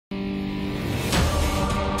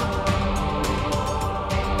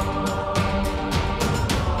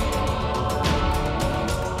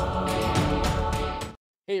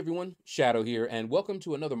Hey everyone, Shadow here, and welcome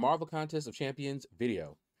to another Marvel Contest of Champions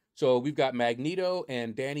video. So we've got Magneto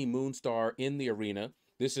and Dani Moonstar in the arena.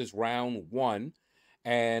 This is round one,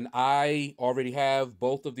 and I already have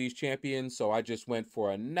both of these champions, so I just went for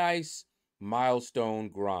a nice milestone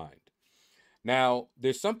grind. Now,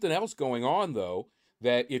 there's something else going on, though,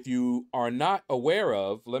 that if you are not aware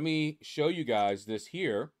of, let me show you guys this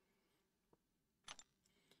here.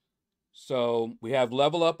 So we have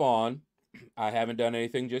level up on. I haven't done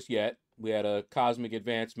anything just yet. We had a cosmic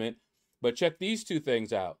advancement, but check these two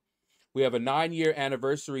things out. We have a 9-year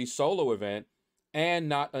anniversary solo event and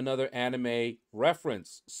not another anime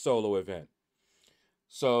reference solo event.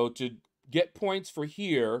 So to get points for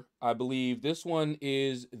here, I believe this one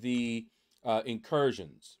is the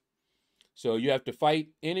incursions. So you have to fight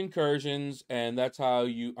in incursions, and that's how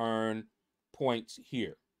you earn points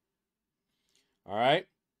here. All right.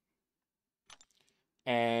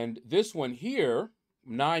 And this one here,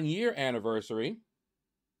 9-year anniversary,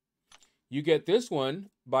 you get this one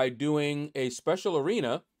by doing a special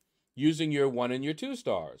arena using your 1 and your 2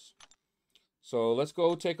 stars. So let's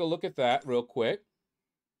go take a look at that real quick.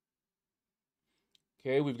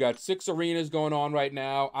 Okay, we've got 6 arenas going on right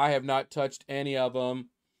now. I have not touched any of them.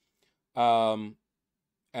 And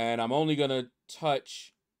I'm only going to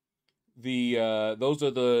touch the, those are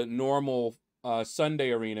the normal Sunday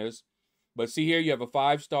arenas. But see here, you have a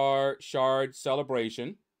 5-star shard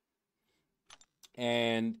celebration.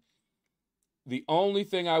 And the only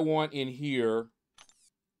thing I want in here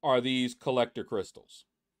are these collector crystals.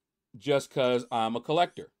 Just because I'm a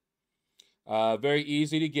collector. Very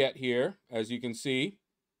easy to get here, as you can see.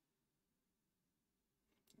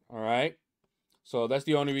 All right. So that's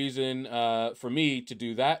the only reason for me to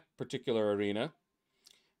do that particular arena.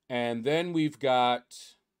 And then we've got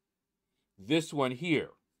this one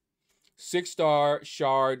here. 6-star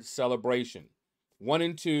shard celebration. 1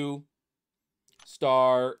 and 2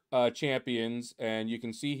 star champions. And you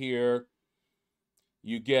can see here,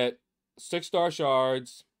 you get 6-star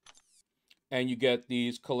shards and you get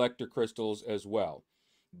these collector crystals as well.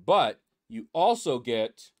 But you also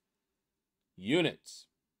get units.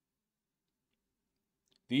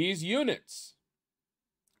 These units,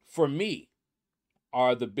 for me,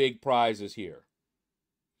 are the big prizes here.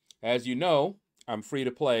 As you know, I'm free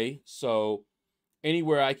to play, so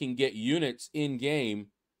anywhere I can get units in game,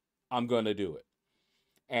 I'm going to do it.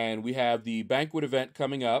 And we have the banquet event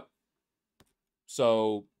coming up,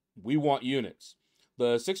 so we want units.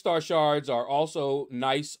 The 6-star shards are also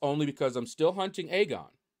nice only because I'm still hunting Aegon.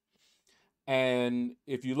 And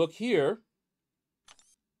if you look here,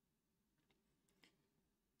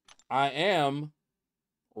 I am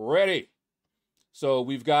ready. So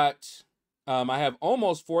we've got, I have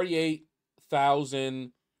almost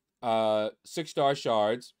 48,000 6-star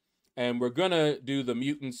shards, and we're gonna do the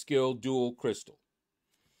mutant skill dual crystal,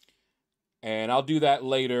 and I'll do that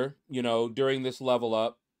later, you know, during this level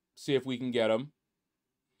up, see if we can get them.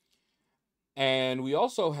 And we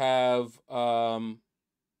also have I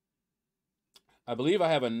believe I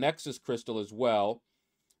have a Nexus crystal as well,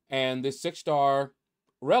 and this 6-star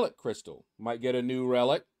relic crystal. Might get a new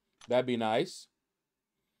relic, that'd be nice.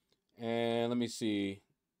 And let me see,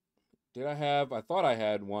 did I have? I thought I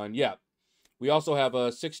had one. Yeah. We also have a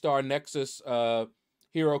 6-star Nexus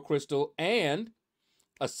hero crystal and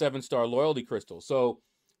a 7-star loyalty crystal. So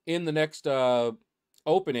in the next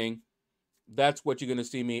opening, that's what you're going to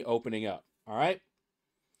see me opening up. All right.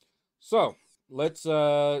 So let's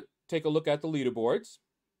take a look at the leaderboards.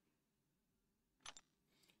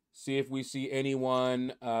 See if we see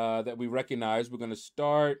anyone that we recognize. We're going to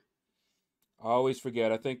start. I always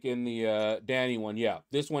forget. I think in the Dani one, yeah.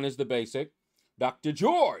 This one is the basic. Dr.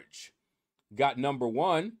 George got number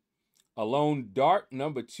 1. Alone Dark,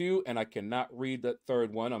 number 2. And I cannot read that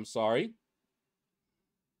third one. I'm sorry.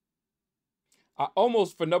 I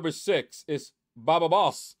almost, for number 6, is Baba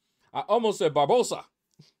Boss. I almost said Barbosa.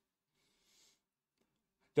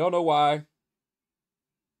 Don't know why.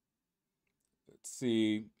 Let's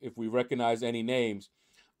see if we recognize any names.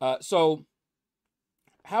 So,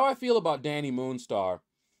 how I feel about Dani Moonstar,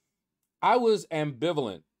 I was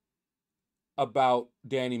ambivalent about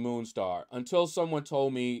Dani Moonstar until someone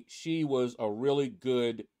told me she was a really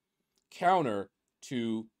good counter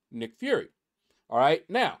to Nick Fury. All right,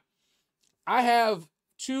 now, I have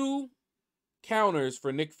 2 counters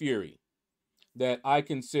for Nick Fury that I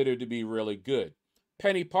consider to be really good.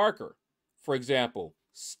 Penny Parker, for example,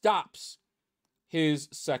 stops his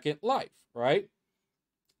second life, right?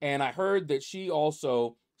 And I heard that she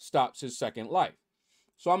also stops his second life.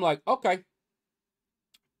 So I'm like, okay,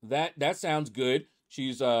 that sounds good.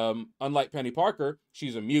 She's, unlike Penny Parker,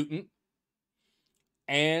 she's a mutant.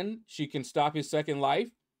 and she can stop his second life,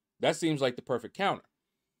 that seems like the perfect counter.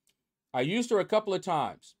 I used her a couple of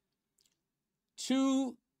times.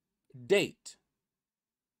 To date,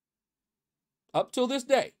 up till this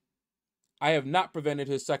day, I have not prevented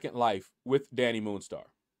his second life with Dani Moonstar.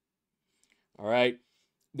 All right.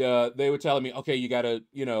 They were telling me, okay, you got to,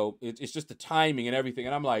 it's just the timing and everything.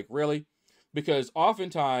 And I'm like, really? Because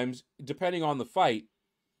oftentimes, depending on the fight,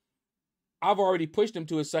 I've already pushed him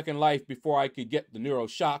to his second life before I could get the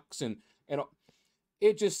neuroshocks. And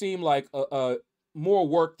it just seemed like more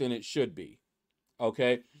work than it should be.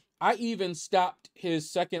 Okay. I even stopped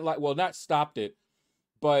his second life. Well, not stopped it,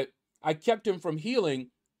 but I kept him from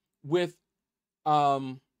healing with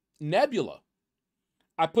Nebula.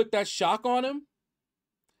 I put that shock on him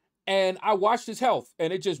and I watched his health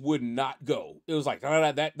and it just would not go. It was like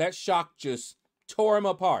that shock just tore him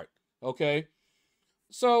apart. Okay.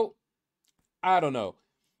 So I don't know.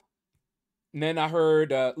 And then I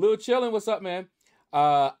heard, Lil Chillin', what's up, man?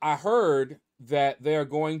 I heard that they're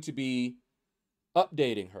going to be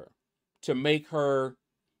updating her to make her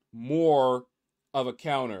more of a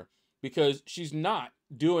counter because she's not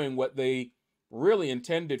doing what they really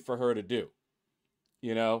intended for her to do,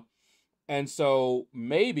 And so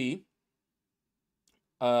maybe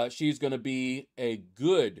she's going to be a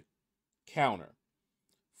good counter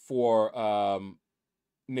for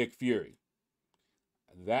Nick Fury.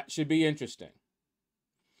 That should be interesting.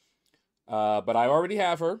 But I already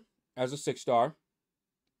have her as a 6-star.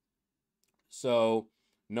 So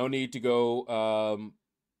no need to go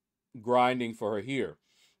grinding for her here.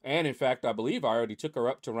 And in fact, I believe I already took her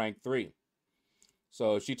up to rank 3.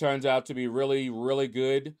 So she turns out to be really, really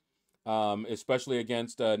good, especially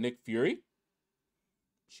against Nick Fury.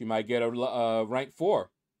 She might get a rank 4.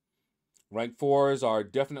 Rank 4s are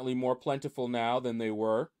definitely more plentiful now than they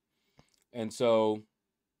were. And so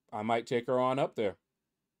I might take her on up there.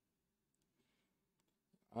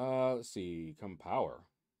 Let's see. Come power.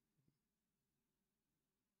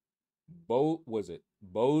 Was it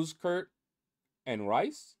Boskert and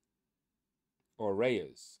Rice? Or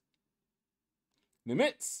Reyes?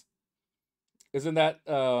 Nimitz. Isn't that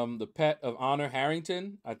the pet of Honor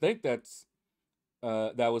Harrington? I think that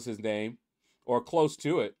was his name. Or close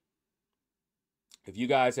to it. If you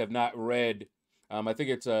guys have not read, I think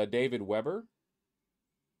it's David Weber.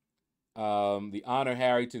 The Honor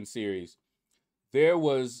Harrington series. There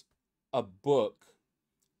was a book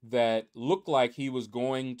that looked like he was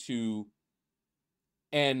going to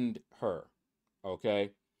end her,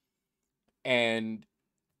 okay? And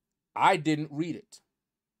I didn't read it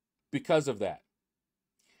because of that.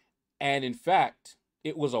 And in fact,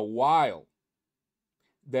 it was a while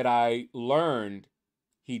that I learned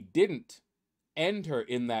he didn't end her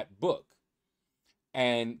in that book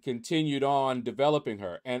and continued on developing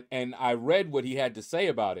her. And I read what he had to say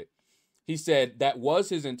about it. He said that was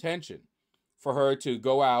his intention, for her to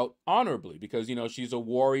go out honorably because, she's a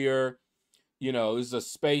warrior, this is a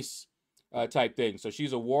space type thing. So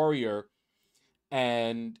she's a warrior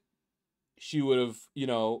and she would have,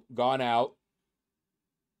 gone out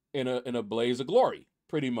in a blaze of glory,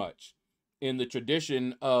 pretty much, in the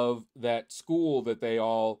tradition of that school that they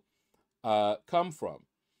all come from,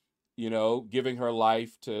 giving her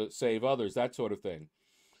life to save others, that sort of thing.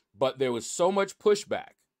 But there was so much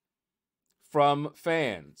pushback from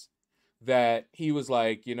fans that he was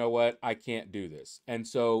like, you know what, I can't do this. And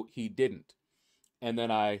so he didn't. And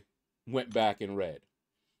then I went back and read.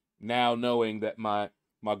 Now knowing that my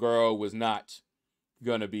girl was not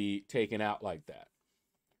going to be taken out like that.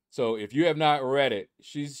 So if you have not read it,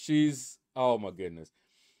 she's oh my goodness.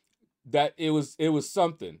 That it was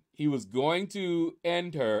something. He was going to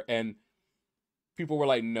end her and people were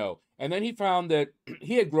like, no. And then he found that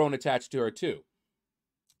he had grown attached to her too.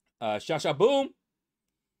 Shasha boom.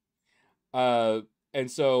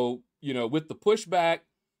 And so, with the pushback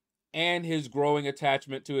and his growing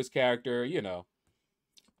attachment to his character,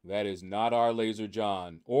 that is not our Laser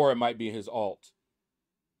John. Or it might be his alt.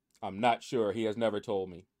 I'm not sure. He has never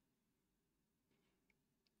told me.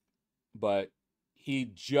 But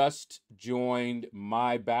he just joined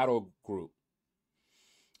my battle group.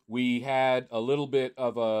 We had a little bit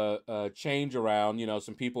of a change around,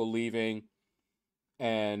 some people leaving.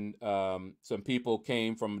 And some people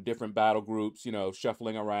came from different battle groups,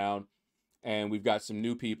 shuffling around. And we've got some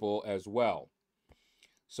new people as well.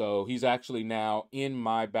 So he's actually now in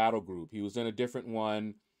my battle group. He was in a different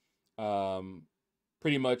one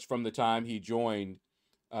pretty much from the time he joined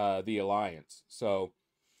the Alliance. So,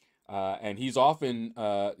 and he's often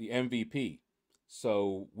the MVP.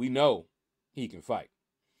 So we know he can fight.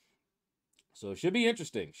 So it should be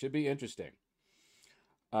interesting.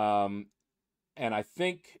 And I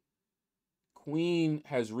think Queen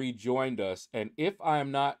has rejoined us. And if I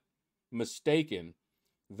am not mistaken,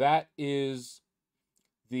 that is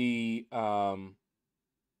the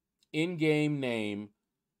in-game name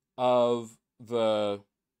of the,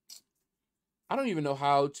 I don't even know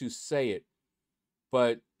how to say it,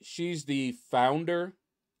 but she's the founder,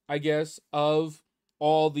 I guess, of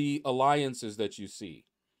all the alliances that you see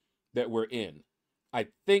that we're in. I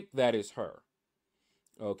think that is her.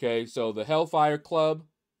 Okay, so the Hellfire Club,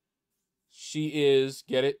 she is,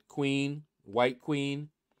 get it, Queen, White Queen.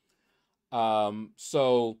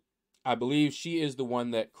 So I believe she is the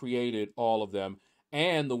one that created all of them,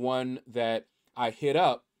 and the one that I hit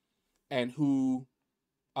up and who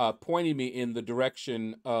pointed me in the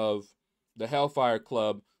direction of the Hellfire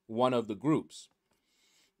Club, one of the groups.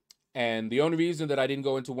 And the only reason that I didn't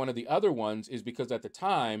go into one of the other ones is because at the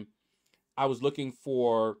time I was looking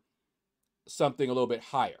for something a little bit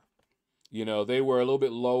higher. You know, they were a little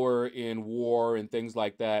bit lower in war and things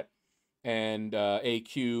like that, and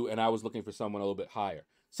AQ, and I was looking for someone a little bit higher.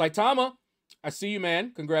 Saitama, I see you,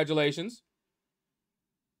 man. Congratulations.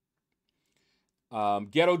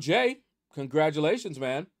 Ghetto J, congratulations,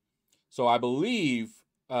 man. So I believe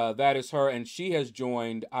that is her, and she has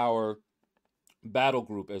joined our battle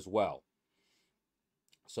group as well.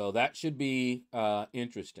 So that should be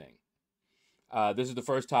interesting. This is the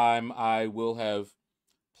first time I will have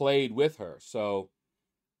played with her, so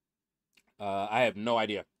I have no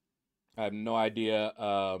idea. I have no idea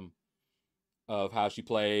of how she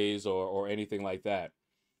plays or anything like that.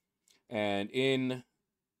 And in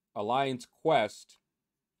Alliance Quest,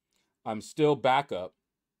 I'm still backup.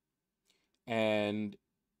 And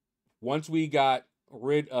once we got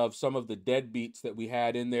rid of some of the deadbeats that we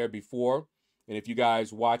had in there before, and if you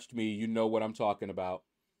guys watched me, you know what I'm talking about.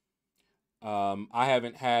 I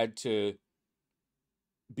haven't had to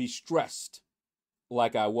be stressed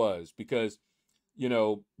like I was because, you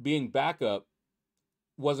know, being backup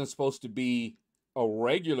wasn't supposed to be a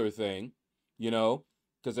regular thing, you know,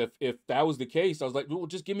 because if that was the case, I was like, well,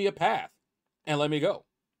 just give me a path and let me go,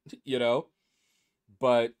 you know.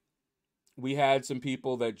 But we had some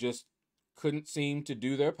people that just couldn't seem to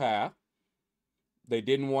do their path. They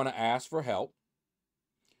didn't want to ask for help.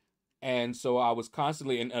 And so I was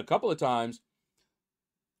constantly, and a couple of times,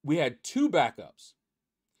 we had 2 backups.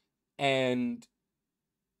 And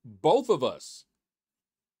both of us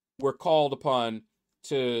were called upon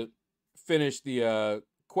to finish the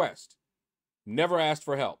quest. Never asked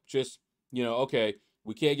for help. Just, you know, okay,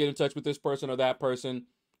 we can't get in touch with this person or that person,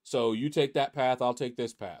 so you take that path, I'll take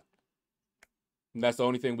this path. And that's the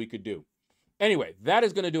only thing we could do. Anyway, that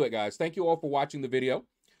is going to do it, guys. Thank you all for watching the video.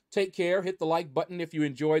 Take care. Hit the like button if you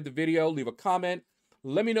enjoyed the video. Leave a comment.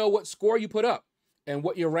 Let me know what score you put up and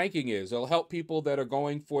what your ranking is. It'll help people that are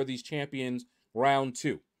going for these champions round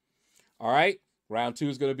 2. All right? Round 2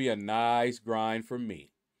 is going to be a nice grind for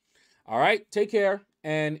me. All right? Take care,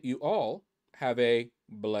 and you all have a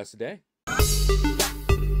blessed day.